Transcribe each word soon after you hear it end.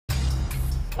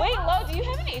Wait, Lo, do you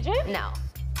have an agent? No.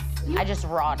 I just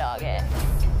raw dog it.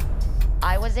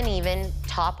 I was an even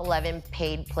top 11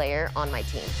 paid player on my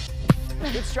team.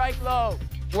 Good strike, Lo.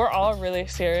 We're all really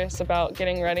serious about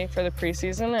getting ready for the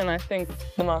preseason, and I think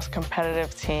the most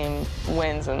competitive team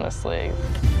wins in this league.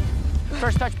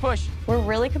 First touch push. We're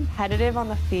really competitive on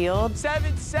the field.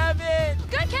 7-7.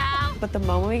 Good count! But the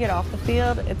moment we get off the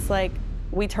field, it's like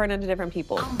we turn into different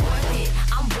people. I'm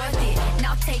worth it.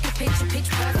 Now take a picture, pitch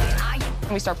perfect.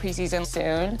 We start preseason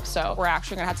soon, so we're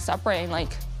actually gonna have to separate and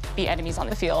like be enemies on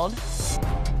the field.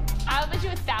 I'll bet you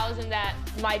 1,000 that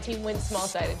my team wins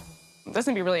small-sided. This is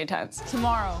gonna be really intense.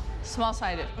 Tomorrow,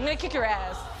 small-sided. I'm gonna kick your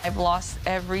ass. I've lost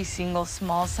every single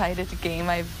small-sided game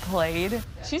I've played.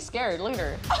 She's scared, look at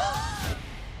her.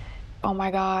 Oh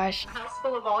my gosh. House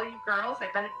full of all you girls. I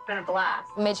bet it's been a blast.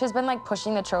 Mitch has been like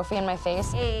pushing the trophy in my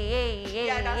face.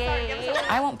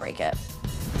 I won't break it,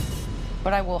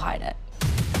 but I will hide it.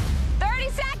 30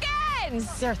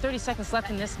 seconds! There are 30 seconds left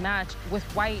in this match with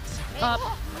White up.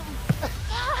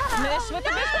 Miss with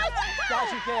the miss.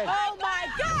 Got you, kid. Oh my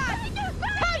God!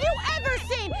 Have you ever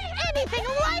seen anything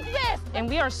like this? And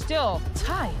we are still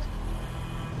tied.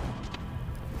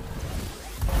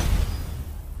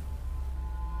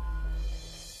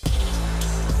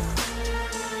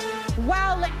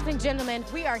 Wow, ladies and gentlemen,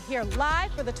 we are here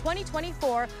live for the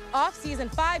 2024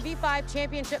 Offseason 5v5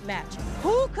 Championship match.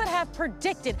 Who could have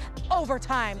predicted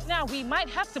overtime? Now we might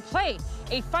have to play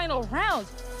a final round.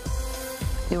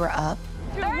 We were up.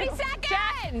 30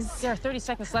 seconds! There are 30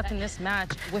 seconds left in this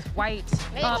match with White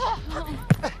up.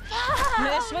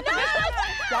 Miss with the miss.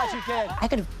 Got you, kid. I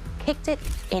could have kicked it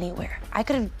anywhere. I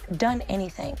could have done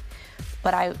anything,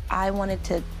 but I wanted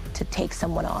to take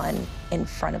someone on in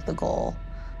front of the goal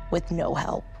with no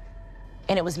help,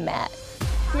 and it was Matt.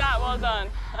 Matt, well done.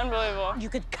 Unbelievable. You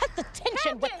could cut the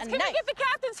tension with a Can knife. we get the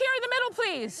captains here in the middle,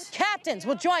 please? Captains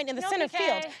will join in the center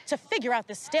field to figure out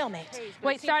this stalemate.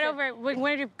 Wait, start over.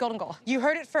 Where did golden goal? You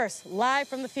heard it first, live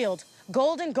from the field.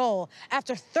 Golden goal.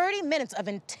 After 30 minutes of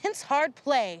intense hard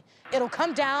play, it'll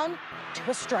come down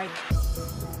to a strike.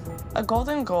 A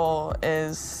golden goal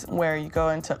is where you go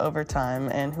into overtime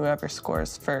and whoever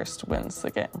scores first wins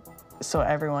the game. So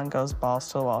everyone goes balls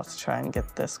to the wall to try and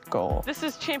get this goal. This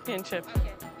is championship.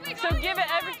 So give it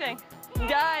everything.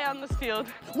 Die on this field.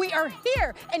 We are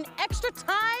here in extra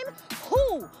time.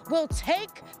 Who will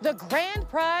take the grand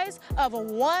prize of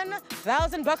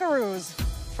 1,000 buckaroos?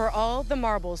 For all the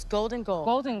marbles, golden goal.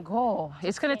 Golden goal.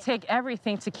 It's going to take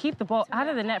everything to keep the ball out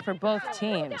of the net for both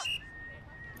teams.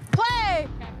 Play!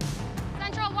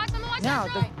 Central, watch them, watch Now,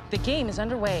 Central. the game is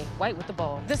underway. White with the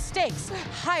ball. The stakes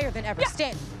higher than ever.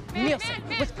 Stanton, Nielsen,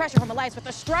 with pressure from Elias with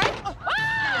a strike.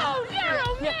 Oh,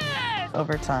 narrow miss!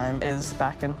 Overtime is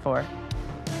back and forth.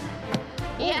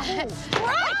 Yes.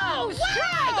 Strike! Oh,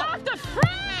 strike off the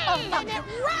frame! And it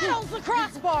rattles the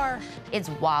crossbar. It's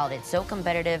wild. It's so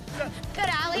competitive. Good,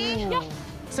 Allie. Yep.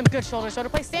 Some good shoulder-shoulder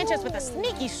play. Sanchez with a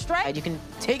sneaky strike. You can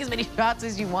take as many shots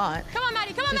as you want. Come on,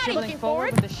 Maddie, come on, Is she Maddie. looking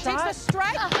forward with the Takes shot? the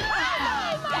strike. Oh,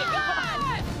 my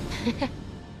God!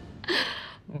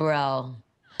 Bro.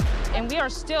 And we are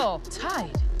still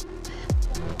tied.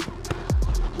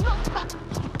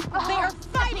 They are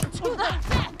fighting to the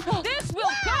death. This will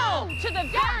go to the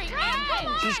very end.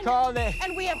 She's calling it.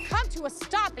 And we have come to a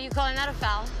stop. Are you calling that a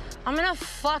foul? I'm gonna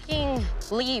fucking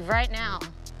leave right now.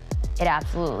 It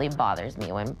absolutely bothers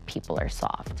me when people are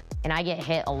soft. And I get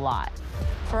hit a lot.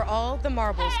 For all the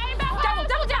marbles. Double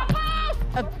down.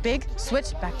 A big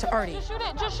switch back to Artie. Just shoot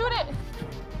it, just shoot it.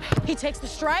 He takes the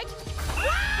strike.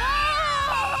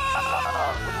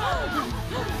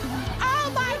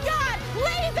 Oh my God!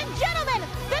 Ladies and gentlemen,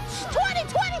 the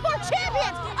 2024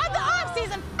 champions of the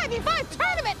offseason 5v5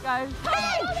 tournament. Guys.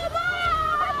 Hey!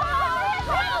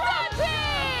 Well done,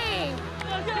 team!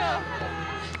 Let's go.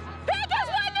 Pickers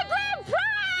won the grand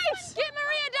prize! Get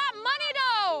Maria that money,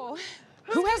 though!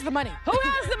 Who has the money? Who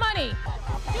has the money?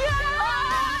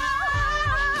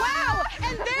 Wow!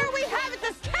 And there we have it,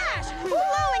 this cash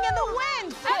blowing in the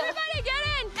wind. Everybody get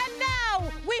in! And now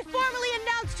we formally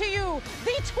announce to you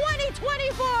the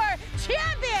 2024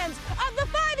 champions of the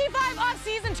 5v5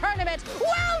 offseason tournament.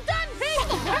 Well done, team!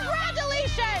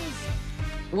 Congratulations!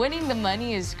 Winning the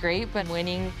money is great, but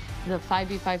winning the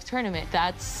 5v5 tournament,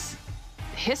 that's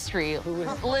history.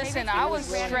 Listen, I was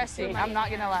stressing, I'm not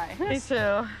gonna lie. Me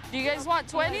too. Do you guys want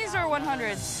 20s or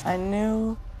 100s? I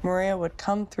knew Maria would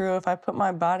come through. If I put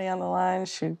my body on the line,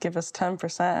 she'd give us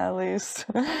 10% at least.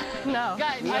 No.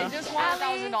 Guys, I just want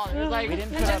 $1,000. Like, We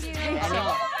didn't put up any.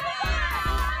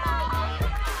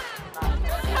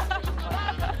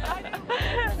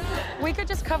 We could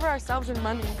just cover ourselves in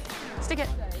money. Stick it.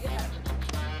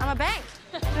 I'm a bank.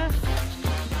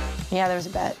 Yeah, there was a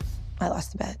bet. I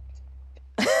lost the bet.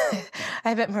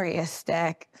 I bet Maria a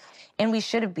stack. And we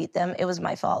should have beat them. It was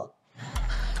my fault.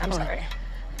 I'm sorry.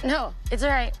 No, it's all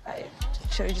right. I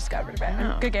should have just got rid of it.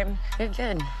 No. Good game.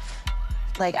 Good.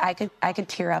 Like, I could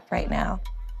tear up right now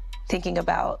thinking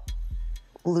about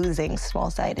losing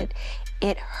small-sided.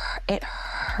 It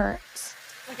hurts.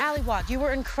 Allie Watt, you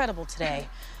were incredible today.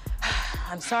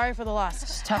 I'm sorry for the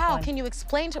loss. How can you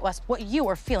explain to us what you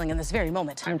are feeling in this very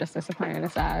moment? I'm just disappointed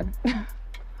and sad. And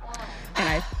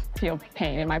I feel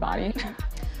pain in my body.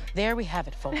 There we have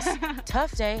it, folks.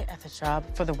 Tough day at the job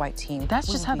for the white team. That's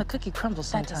just how the cookie crumbles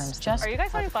sometimes. Are you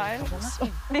guys having fun?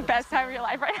 The best time of your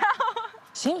life right now.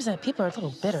 Seems that people are a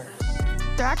little bitter.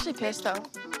 They're actually pissed, though.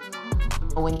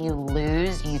 When you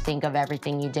lose, you think of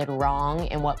everything you did wrong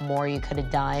and what more you could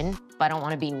have done. But I don't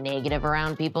want to be negative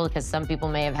around people because some people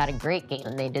may have had a great game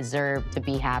and they deserve to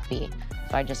be happy.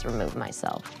 So I just remove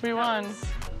myself. We won.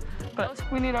 But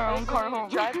we need our own car home.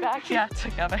 Drive back? Yeah,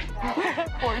 together.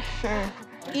 For sure.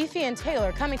 Effie and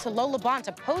Taylor coming to Lola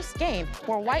Bonta post-game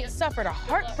where White suffered a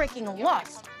heartbreaking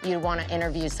loss. You'd want to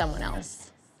interview someone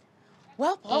else.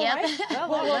 Well, all Yep. right.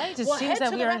 Well, it just seems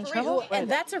that we are in trouble. And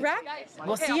that's a wrap.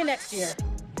 We'll see you next year.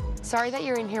 Sorry that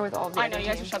you're in here with all of I know, you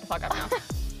guys should shut the fuck up now.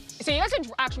 So you guys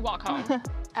should actually walk home.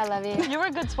 I love you. You were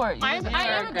a good sport. I am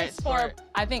a good sport.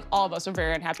 I think all of us were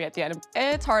very unhappy at the end.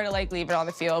 It's hard to like leave it on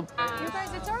the field. You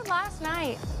guys, it's our last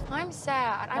night. I'm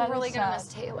sad. I'm really gonna miss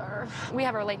Taylor. We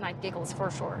have our late night giggles for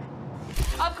sure.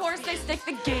 Of course, they stick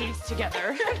the gays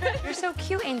together. You're so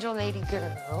cute, angel lady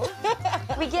girl.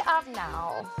 We get off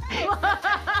now.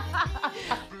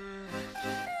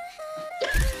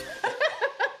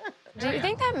 Do you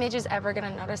think that Midge is ever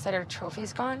gonna notice that her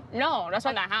trophy's gone? No, that's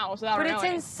in the house. But it's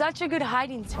in such a good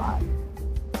hiding spot.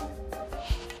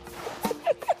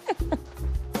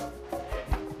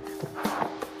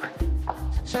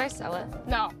 Should I sell it?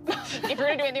 No. If you're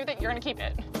gonna do anything with it, you're gonna keep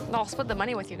it. I'll split the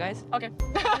money with you guys. Okay.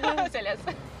 Say less.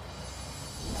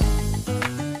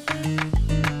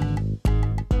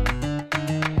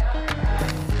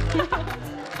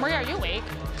 Maria, are you awake?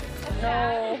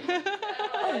 No.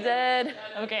 I'm dead.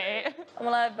 Okay. I'm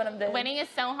alive, but I'm dead. Winning is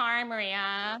so hard,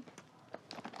 Maria.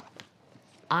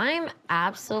 I'm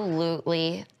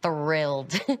absolutely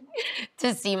thrilled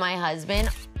to see my husband.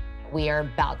 We are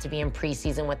about to be in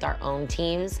preseason with our own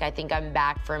teams. I think I'm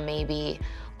back for maybe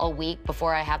a week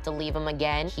before I have to leave him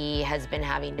again. He has been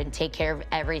having to take care of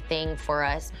everything for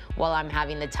us while I'm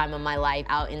having the time of my life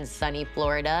out in sunny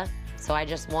Florida. So I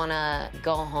just wanna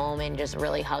go home and just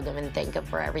really hug him and thank him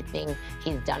for everything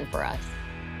he's done for us.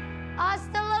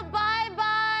 Hasta la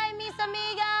bye-bye, mis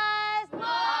amigas!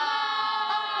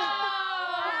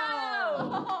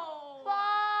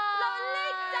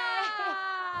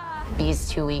 These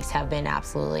 2 weeks have been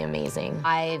absolutely amazing.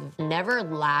 I've never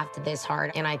laughed this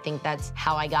hard, and I think that's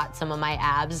how I got some of my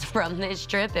abs from this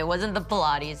trip. It wasn't the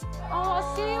Pilates. Oh,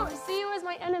 see you as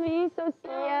my enemy. So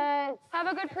yes. Have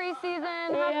a good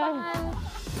preseason. Have fun.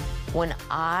 When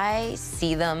I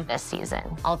see them this season,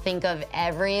 I'll think of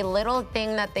every little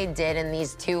thing that they did in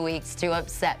these 2 weeks to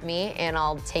upset me, and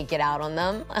I'll take it out on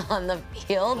them on the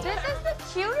field. This is the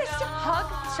cutest hug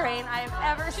train I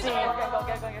have ever seen.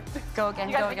 Go again.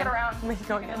 You gotta get around.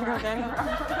 Go again.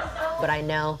 But I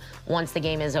know once the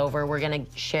game is over, we're gonna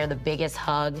share the biggest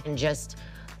hug and just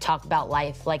talk about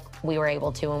life like we were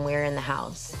able to when we were in the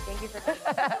house. Thank you for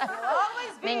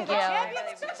Thank you.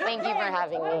 Thank you for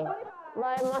having me.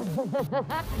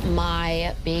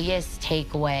 My biggest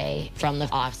takeaway from the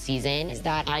off season is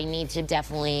that I need to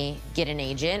definitely get an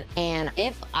agent. And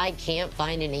if I can't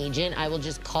find an agent, I will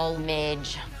just call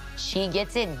Midge. She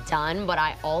gets it done, but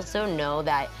I also know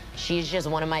that she's just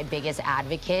one of my biggest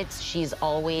advocates. She's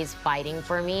always fighting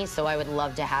for me, so I would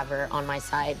love to have her on my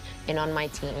side and on my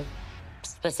team,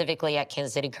 specifically at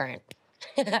Kansas City Current.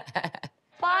 Bye,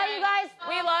 you guys.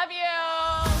 We love you.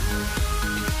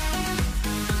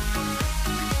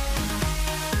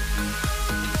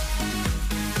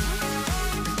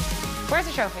 Where's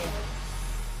the trophy?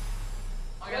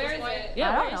 Where is it? Yeah,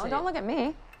 I don't know. Don't look at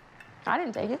me. I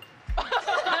didn't take it.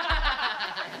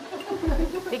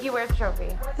 Vicky, where's the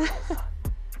trophy?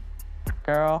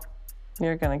 Girl,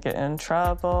 you're gonna get in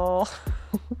trouble.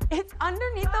 It's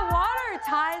underneath the water,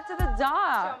 tied to the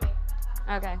dock.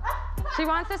 Okay. She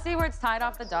wants to see where it's tied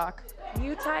off the dock.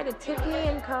 You tied a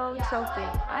Tiffany & Co. trophy.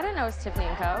 I didn't know it was Tiffany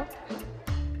 & Co.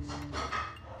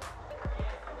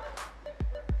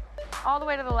 All the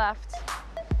way to the left.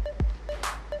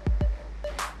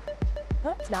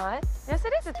 No, it's not. Yes,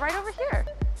 it is. It's right over here.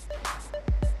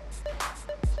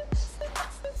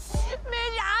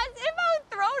 Midge asked if I would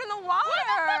throw it in the water. What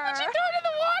the fuck did you throw it in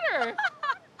the water?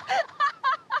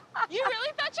 You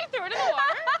really thought she threw it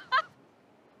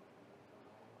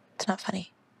not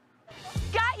funny.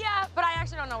 Got ya! But I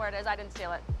actually don't know where it is. I didn't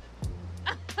steal it.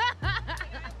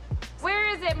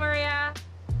 Where is it, Maria?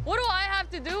 What do I have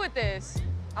to do with this?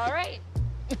 All right.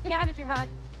 Got it, your hug.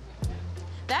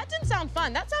 That didn't sound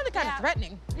fun. That sounded kind of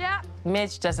threatening. Yeah.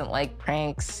 Mitch doesn't like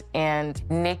pranks, and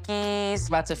Nikki's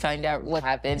about to find out what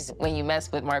happens when you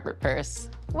mess with Margaret Purse.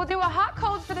 We'll do a hot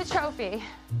cold for the trophy.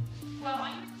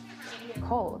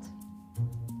 Cold.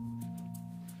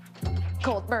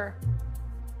 Cold burr.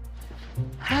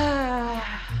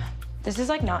 This is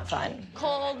like not fun.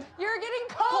 Cold. You're getting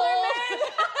colder, Mitch.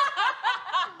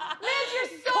 Mitch, you're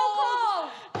so cold.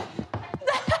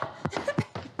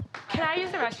 Can I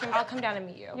use the restroom? I'll come down and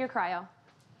meet you. You're cryo.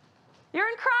 You're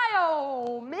in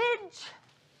cryo, Midge.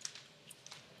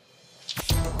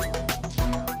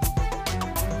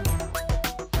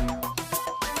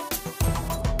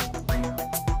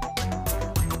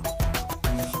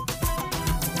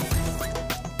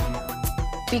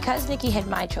 Because Nikki hid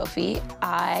my trophy,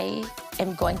 I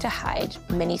am going to hide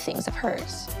many things of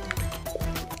hers.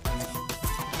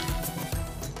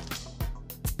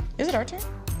 Is it our turn?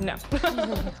 No.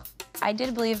 I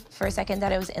did believe for a second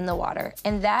that it was in the water,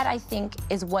 and that, I think,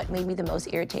 is what made me the most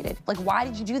irritated. Like, why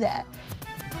did you do that?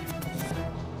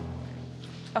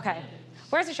 Okay,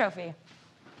 where's the trophy?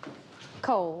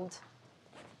 Cold.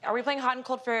 Are we playing hot and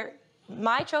cold for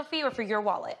my trophy or for your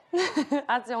wallet?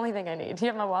 That's the only thing I need. Do you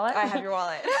have my wallet? I have your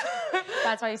wallet.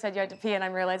 That's why you said you had to pee, and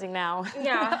I'm realizing now.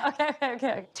 Yeah.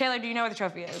 Okay. Taylor, do you know where the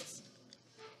trophy is?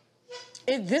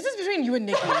 This is between you and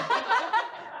Nikki.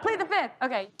 Plead the fifth.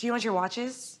 Okay. Do you want your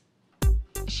watches?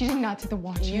 She did not take the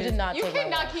watches. You did not You take my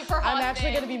cannot watch. keep her hostage. I'm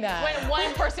actually gonna be mad. When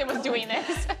one person was doing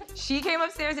this. She came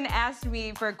upstairs and asked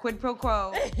me for a quid pro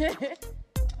quo.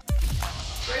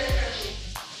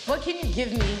 What can you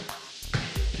give me?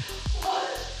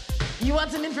 You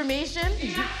want some information? Do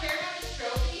you not care about this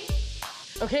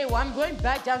trophy? Okay, well, I'm going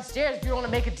back downstairs if you want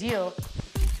to make a deal.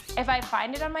 If I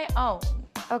find it on my own,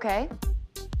 Okay.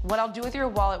 what I'll do with your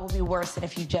wallet will be worse than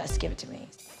if you just give it to me.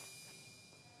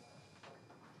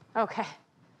 Okay.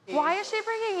 Why is she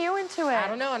bringing you into it? I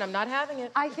don't know, and I'm not having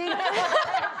it. I think.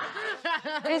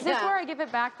 Is this where I give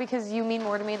it back because you mean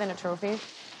more to me than a trophy?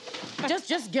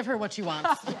 Just give her what she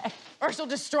wants. Okay. Or she'll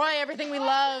destroy everything we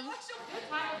love.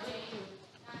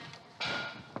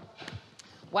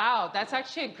 Wow, that's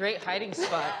actually a great hiding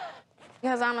spot.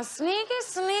 Because I'm a sneaky,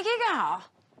 sneaky gal.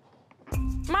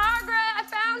 Margaret, I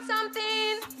found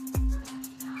something.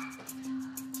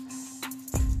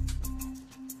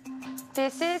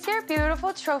 This is your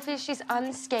beautiful trophy. She's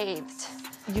unscathed.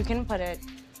 You can put it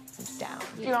down.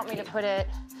 Do you want me to put it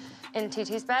in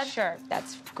TT's bed? Sure,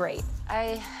 that's great.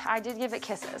 I did give it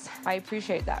kisses. I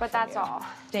appreciate that. But from that's you. all.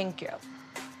 Thank you.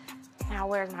 Now,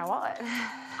 where's my wallet?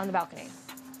 On the balcony.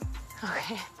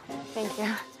 Okay, thank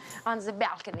you. On the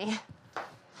balcony.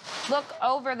 Look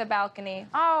over the balcony.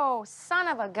 Oh, son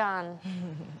of a gun.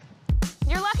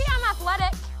 You're lucky I'm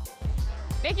athletic.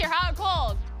 Nick, you're hot and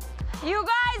cold. You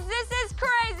guys, this is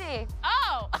crazy.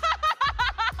 Oh!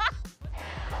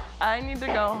 I need to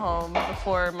go home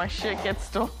before my shit gets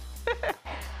stolen.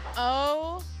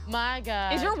 Oh my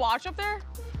God. Is your watch up there?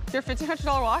 Your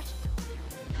 $1,500 watch?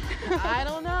 I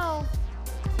don't know.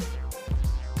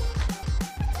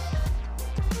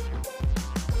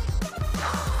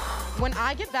 When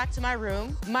I get back to my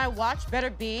room, my watch better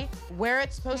be where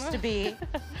it's supposed to be,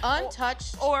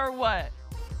 untouched. Or what?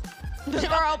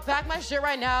 Or I'll pack my shit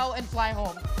right now and fly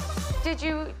home. Did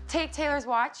you take Taylor's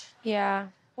watch? Yeah,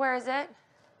 Where is it?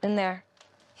 in there.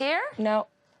 Here? No.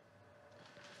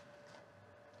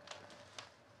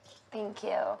 Thank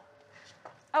you.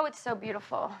 Oh, it's so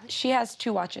beautiful. She has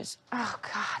 2 watches. Oh,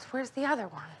 God, where's the other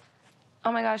one?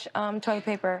 Oh my gosh, toilet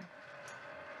paper.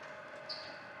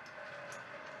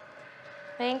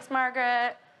 Thanks,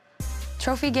 Margaret.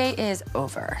 Trophy Gate is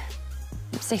over.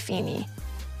 Say Feeney.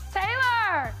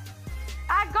 Taylor!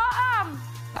 I got him!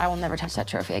 I will never touch that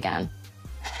trophy again.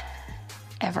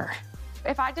 Ever.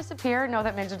 If I disappear, know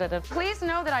that Midge did it. Please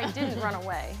know that I didn't run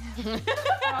away.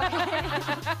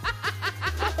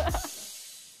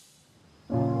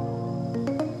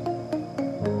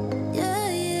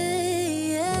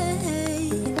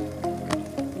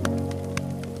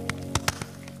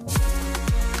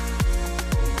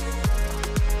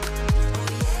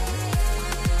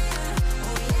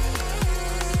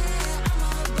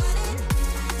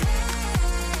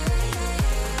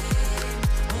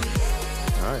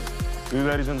 All right. You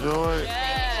ladies enjoy?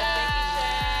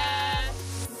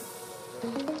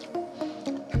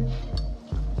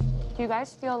 Do you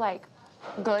guys feel like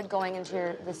good going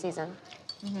into the season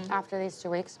after these 2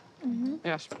 weeks?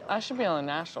 Yes, I should be on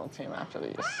the national team after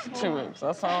these 2 weeks.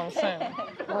 That's all I'm saying.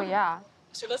 Well, yeah.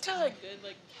 So that's kind of like good,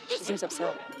 like. She seems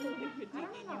upset.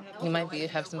 You might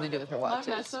have something to do with her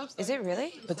watches. Is it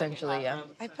really? Potentially, yeah.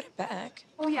 I put it back.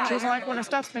 Oh, yeah. She doesn't like when her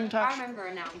stuff's being touched. I remember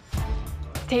it now.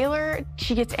 Taylor,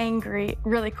 she gets angry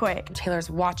really quick. Taylor's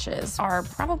watches are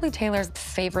probably Taylor's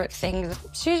favorite thing.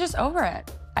 She's just over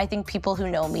it. I think people who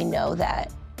know me know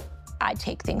that I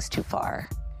take things too far.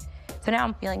 So now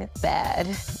I'm feeling bad.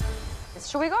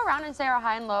 Should we go around and say our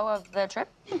high and low of the trip?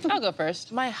 I'll go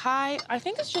first. My high, I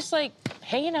think it's just like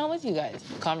hanging out with you guys.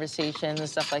 Conversations and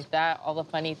stuff like that, all the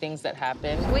funny things that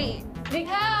happen. Wait,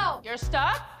 help! You're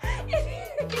stuck?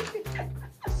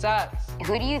 Sucks.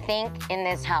 Who do you think in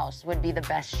this house would be the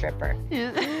best stripper?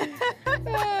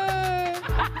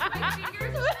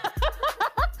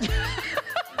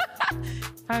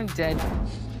 I'm dead.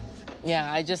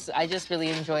 Yeah, I just really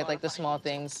enjoyed like the small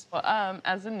things. Well,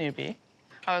 as a newbie,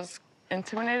 I was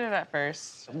intimidated at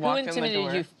first. Who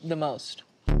intimidated you the most?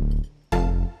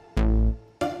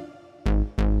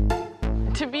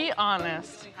 To be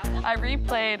honest, I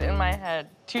replayed in my head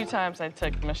 2 times I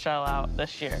took Michelle out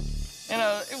this year. You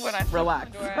know, when I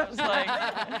relax. The door, I was like,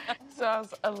 so I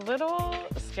was a little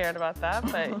scared about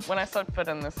that, but when I stepped foot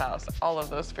in this house, all of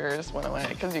those fears went away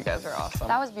because you guys are awesome.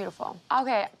 That was beautiful.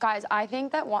 Okay, guys, I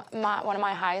think that one of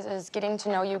my highs is getting to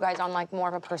know you guys on like more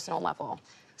of a personal level.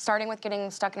 Starting with getting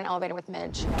stuck in an elevator with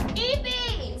Midge. Evie!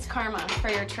 It's karma for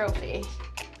your trophy.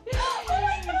 Oh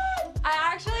my God! I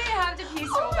actually have to pee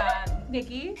so bad.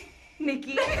 Nikki?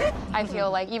 I feel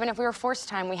like even if we were forced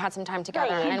time, we had some time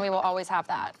together, and we will always have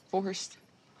that. Forced.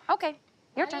 Okay,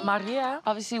 your turn. Maria,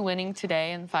 obviously winning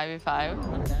today in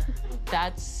 5v5.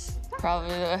 That's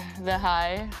probably the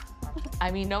high. I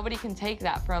mean, nobody can take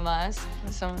that from us.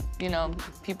 Some, you know,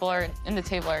 people are in the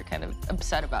table are kind of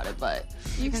upset about it, but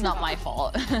it's not my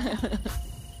fault.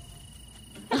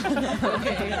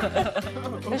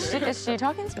 Is she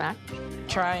talking smack?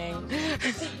 Trying.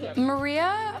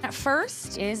 Maria, at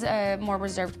first, is a more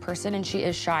reserved person, and she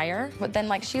is shyer. But then,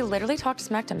 like, she literally talked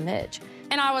smack to Midge.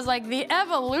 And I was like, the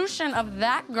evolution of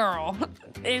that girl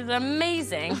is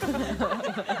amazing.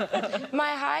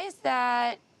 My high is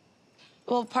that,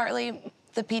 well, partly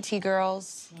the PT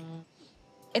girls.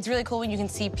 It's really cool when you can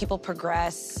see people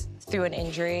progress through an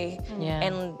injury. Yeah.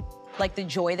 And like the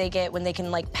joy they get when they can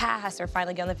like pass or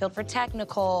finally get on the field for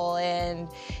technical and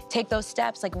take those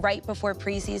steps like right before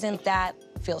preseason. That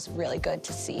feels really good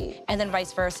to see. And then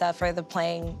vice versa for the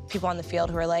playing people on the field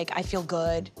who are like, I feel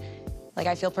good. Like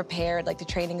I feel prepared, like the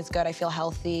training is good, I feel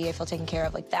healthy, I feel taken care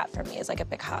of. Like that for me is like a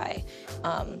big high.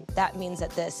 That means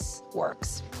that this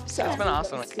works. So it's been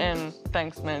awesome, and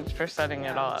thanks, Midge, for setting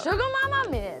it all up. Sugar Mama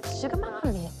Midge, Sugar Mama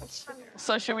Midge.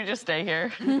 So should we just stay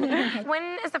here?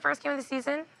 When is the first game of the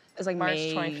season? It's like March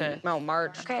 25th. No,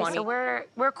 March 20th. Okay, so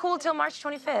we're cool till March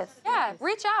 25th. Yeah,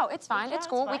 reach out. It's fine. It's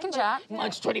cool. We can chat.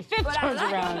 March 25th turns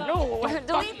around. No,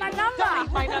 delete my number.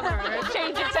 Delete my number.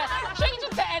 Change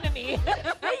it to enemy.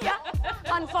 Yeah.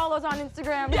 Unfollows on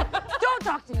Instagram. Yeah. Don't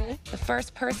talk to me. The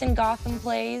first person Gotham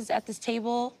plays at this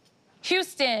table,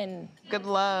 Houston. Good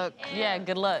luck. Yeah,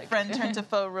 good luck. Friend turn to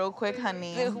foe real quick,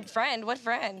 honey. Friend? What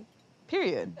friend?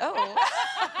 Period. Oh.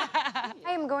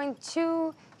 I am going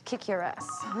to kick your ass.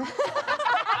 I'm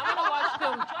gonna watch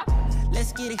film.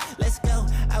 Let's get it, let's go.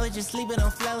 I was just sleeping on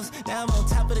flows. Now I'm on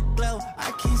top of the globe.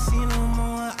 I can't see no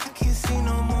more, I can't see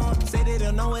no more. Say they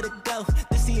don't know where to go.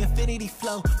 This the infinity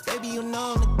flow. Baby, you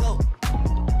know I'm the GOAT.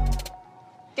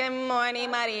 Good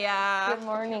morning, Maria. Good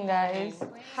morning, guys.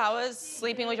 How was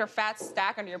sleeping with your fat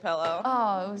stack under your pillow?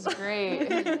 Oh, it was great.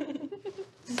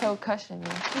 So cushiony.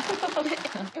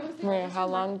 Maria, how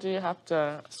long do you have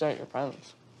to stay at your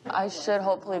friends? I should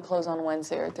hopefully close on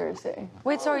Wednesday or Thursday.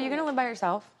 Wait, so are you gonna live by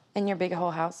yourself in your big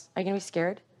whole house? Are you gonna be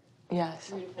scared?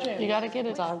 Yes. You gotta get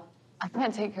a dog. I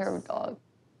can't take care of a dog.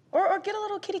 Or get a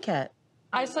little kitty cat.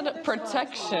 I said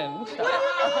protection.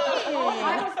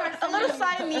 A little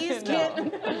Siamese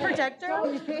kid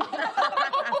protector.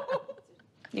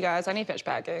 You guys, I need fish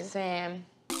packing. Sam.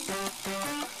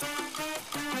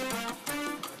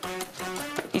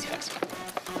 Easy fix.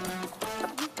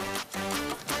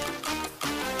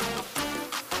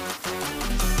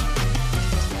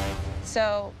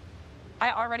 So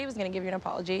I already was gonna give you an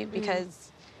apology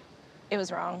because it was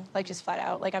wrong, like just flat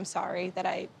out. Like I'm sorry that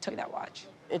I took that watch.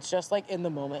 It's just like in the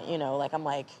moment, you know, like I'm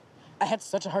like, I had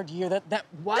such a hard year that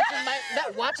watch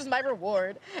is my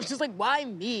reward. It's just like, why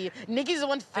me? Nikki's the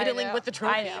one fiddling with the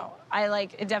trophy. I know.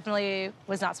 It definitely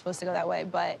was not supposed to go that way,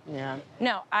 but yeah.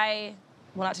 No, I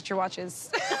will not touch your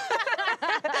watches.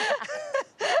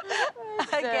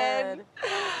 I good.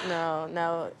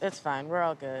 No, it's fine. We're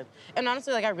all good. And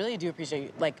honestly, like, I really do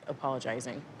appreciate, like,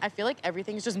 apologizing. I feel like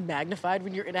everything's just magnified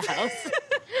when you're in a house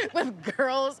with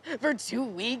girls for 2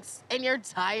 weeks and you're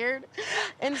tired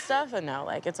and stuff. And no,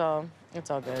 like, it's all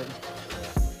good.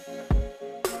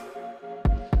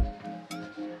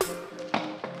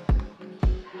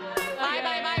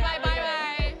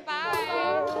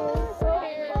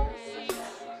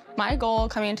 My goal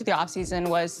coming into the off-season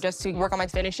was just to work on my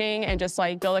finishing and just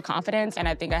like build a confidence, and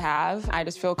I think I have. I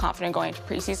just feel confident going into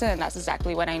preseason, and that's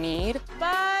exactly what I need.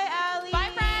 Bye, Allie.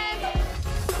 Bye, friends.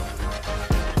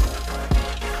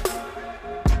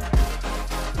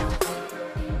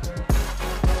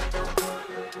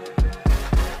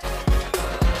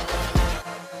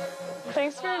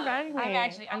 Thanks for inviting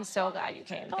me. I'm so glad you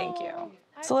came. Thank you.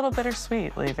 It's a little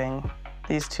bittersweet leaving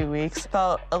these 2 weeks. It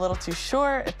felt a little too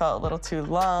short. It felt a little too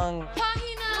long.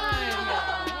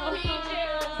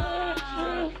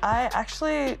 I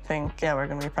actually think, yeah, we're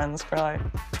gonna be friends for life.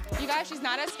 You guys, she's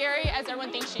not as scary as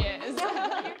everyone thinks she is.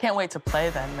 Can't wait to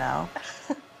play then now.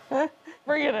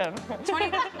 Bring it in.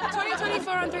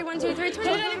 2024 on 3, 1, 2, 3,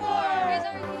 2024.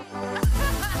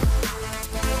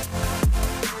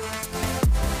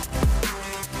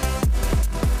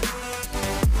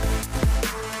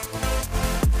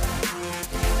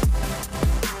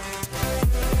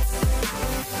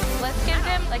 Let's give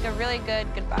him like a really good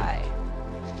goodbye.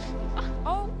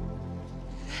 Oh.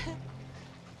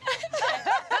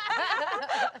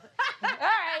 All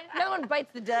right, no one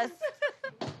bites the dust.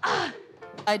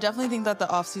 I definitely think that the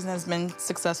off-season has been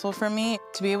successful for me.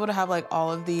 To be able to have like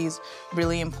all of these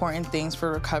really important things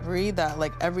for recovery that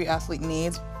like every athlete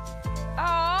needs.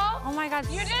 Oh my God,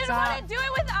 you didn't want to do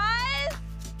it with us?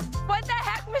 What the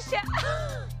heck, Michelle?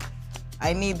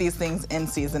 I need these things in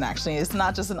season, actually. It's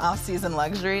not just an off-season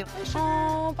luxury.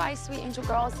 Oh, bye, sweet angel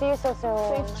girl. See you so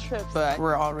soon. Safe trip. But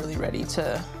we're all really ready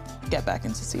to get back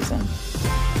into season.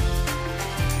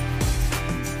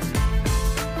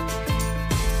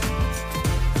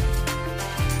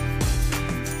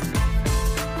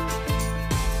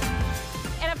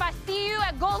 And if I see you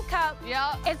at Gold Cup,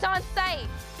 it's on site.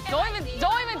 Don't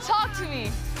even talk to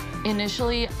me.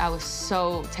 Initially, I was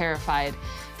so terrified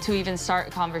to even start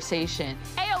a conversation.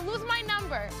 Hey, yo, lose my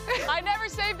number. I never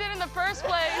saved it in the first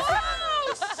place.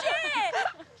 Oh, shit!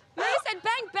 They said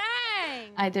bang,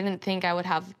 bang. I didn't think I would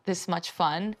have this much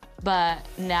fun, but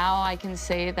now I can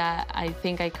say that I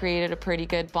think I created a pretty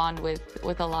good bond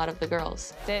with a lot of the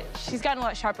girls. She's gotten a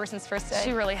lot sharper since first day.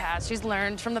 She really has. She's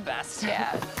learned from the best.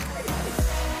 Yeah.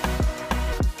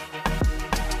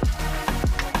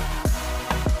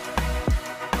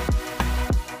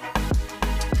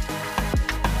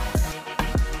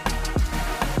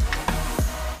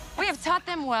 We have taught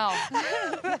them well.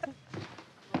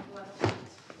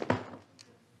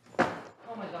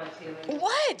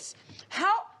 What?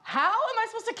 How am I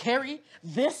supposed to carry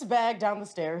this bag down the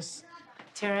stairs?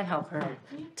 Taryn, help her.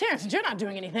 Terrence, you're not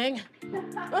doing anything.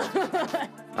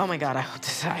 Oh my God, I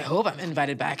hope I'm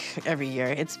invited back every year.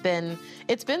 It's been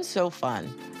so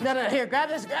fun. No, here, grab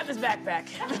this backpack.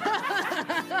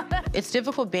 It's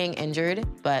difficult being injured,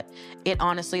 but it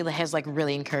honestly has like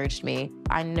really encouraged me.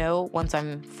 I know once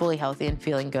I'm fully healthy and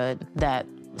feeling good that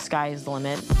the sky is the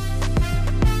limit.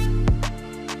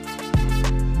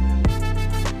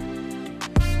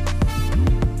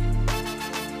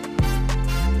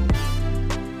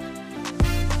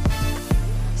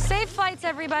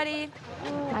 Everybody.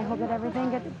 I hope that everything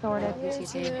gets sorted.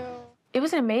 It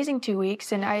was an amazing 2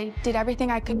 weeks, and I did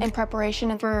everything I could in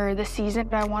preparation for the season,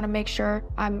 but I want to make sure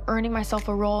I'm earning myself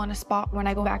a role and a spot when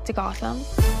I go back to Gotham.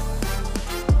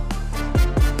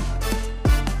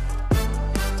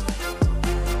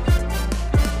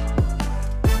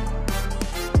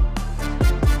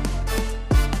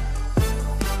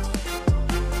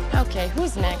 Okay,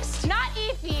 who's next? Not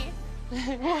Ify.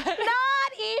 Not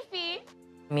Ify.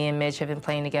 Me and Mitch have been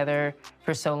playing together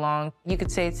for so long. You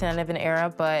could say it's the end of an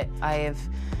era, but I have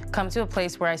come to a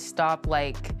place where I stop,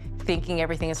 like, thinking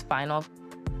everything is final.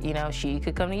 You know, she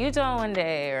could come to Utah one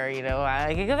day, or, you know,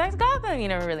 I could go back to Gotham. You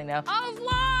never really know. Au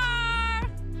revoir!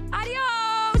 Adios!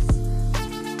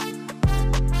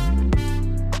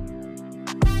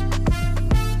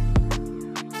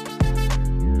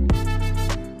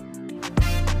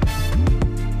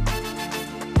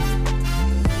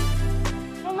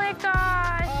 Oh my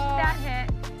gosh, that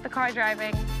hit. The car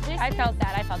driving. I felt that.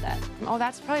 Oh,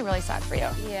 that's probably really sad for you.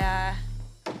 Yeah.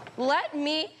 Let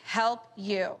me help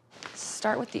you.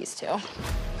 Start with these two.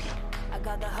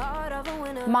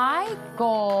 My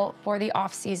goal for the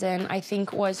off-season, I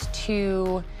think, was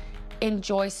to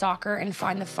enjoy soccer and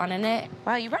find the fun in it.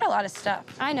 Wow, you read a lot of stuff.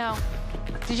 I know.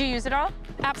 Did you use it all?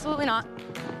 Absolutely not.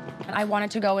 I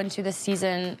wanted to go into this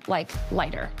season, like,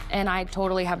 lighter, and I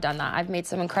totally have done that. I've made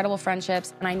some incredible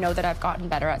friendships, and I know that I've gotten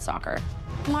better at soccer.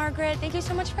 Margaret, thank you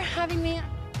so much for having me.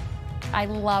 I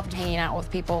loved hanging out with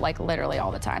people, like, literally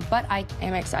all the time, but I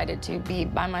am excited to be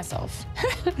by myself.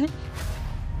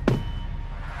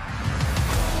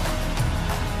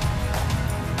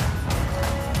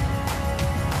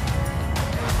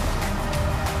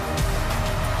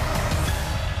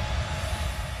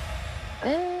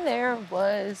 Then there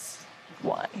was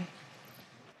one.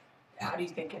 How do you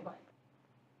think it went?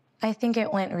 I think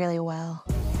it went really well.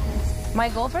 My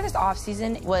goal for this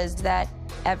offseason was that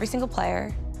every single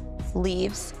player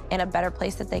leaves in a better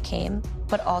place that they came,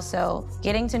 but also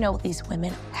getting to know these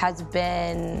women has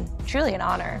been truly an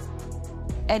honor.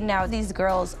 And now these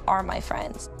girls are my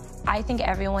friends. I think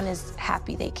everyone is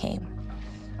happy they came.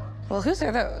 Well, whose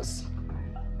are those?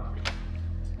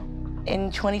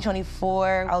 In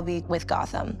 2024, I'll be with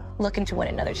Gotham, looking to win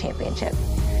another championship.